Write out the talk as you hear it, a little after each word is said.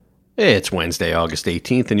It's Wednesday, August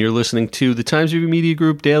 18th, and you're listening to the Times Review Media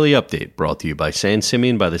Group Daily Update, brought to you by San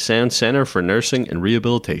Simeon by the Sound Center for Nursing and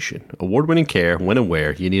Rehabilitation. Award-winning care when and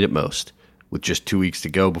where you need it most. With just 2 weeks to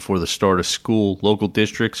go before the start of school, local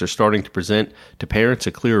districts are starting to present to parents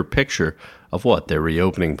a clearer picture of what their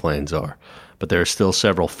reopening plans are. But there are still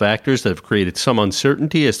several factors that have created some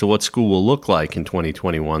uncertainty as to what school will look like in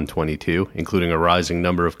 2021-22, including a rising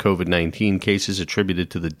number of COVID-19 cases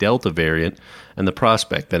attributed to the Delta variant and the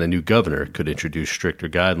prospect that a new governor could introduce stricter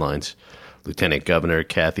guidelines. Lieutenant Governor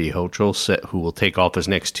Kathy Hochul, who will take office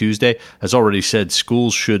next Tuesday, has already said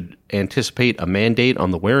schools should anticipate a mandate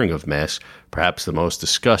on the wearing of masks, perhaps the most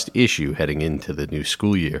discussed issue heading into the new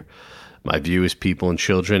school year. My view is people and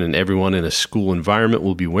children and everyone in a school environment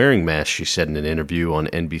will be wearing masks, she said in an interview on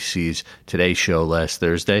NBC's Today Show last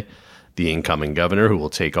Thursday. The incoming governor, who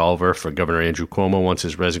will take over for Governor Andrew Cuomo once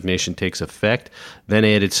his resignation takes effect, then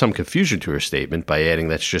added some confusion to her statement by adding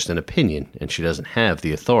that's just an opinion and she doesn't have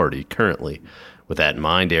the authority currently. With that in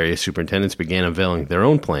mind, area superintendents began unveiling their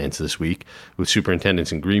own plans this week, with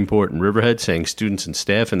superintendents in Greenport and Riverhead saying students and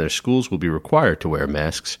staff in their schools will be required to wear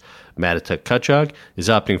masks. Mattituck-Cutchogue is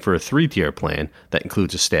opting for a three-tier plan that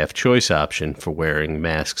includes a staff choice option for wearing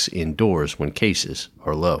masks indoors when cases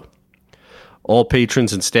are low. All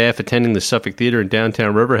patrons and staff attending the Suffolk Theater in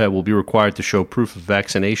downtown Riverhead will be required to show proof of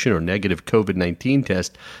vaccination or negative COVID-19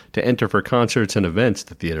 test to enter for concerts and events,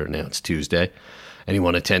 the theater announced Tuesday.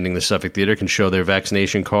 Anyone attending the Suffolk Theater can show their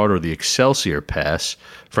vaccination card or the Excelsior Pass.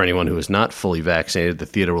 For anyone who is not fully vaccinated, the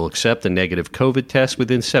theater will accept a negative COVID test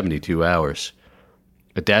within 72 hours.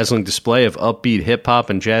 A dazzling display of upbeat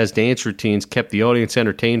hip-hop and jazz dance routines kept the audience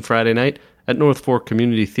entertained Friday night at North Fork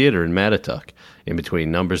Community Theater in Mattituck. In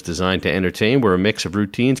between numbers designed to entertain were a mix of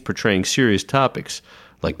routines portraying serious topics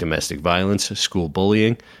like domestic violence, school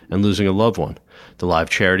bullying, and losing a loved one. The live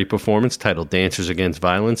charity performance, titled Dancers Against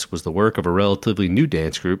Violence, was the work of a relatively new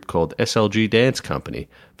dance group called SLG Dance Company.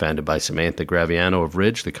 Founded by Samantha Graviano of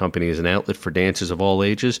Ridge, the company is an outlet for dancers of all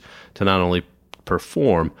ages to not only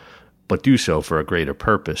perform, but do so for a greater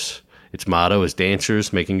purpose. Its motto is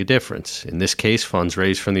Dancers Making a Difference. In this case, funds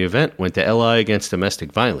raised from the event went to LI Against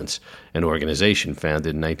Domestic Violence, an organization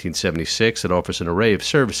founded in 1976 that offers an array of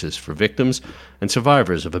services for victims and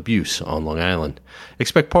survivors of abuse on Long Island.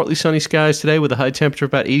 Expect partly sunny skies today with a high temperature of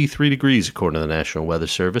about 83 degrees, according to the National Weather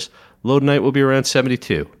Service. Low tonight will be around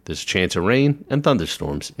 72. There's a chance of rain and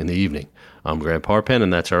thunderstorms in the evening. I'm Grant Parpen,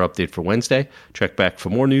 and that's our update for Wednesday. Check back for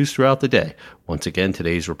more news throughout the day. Once again,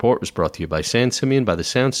 today's report was brought to you by San Simeon by the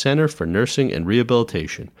Sound Center for Nursing and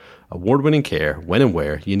Rehabilitation. Award-winning care when and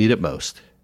where you need it most.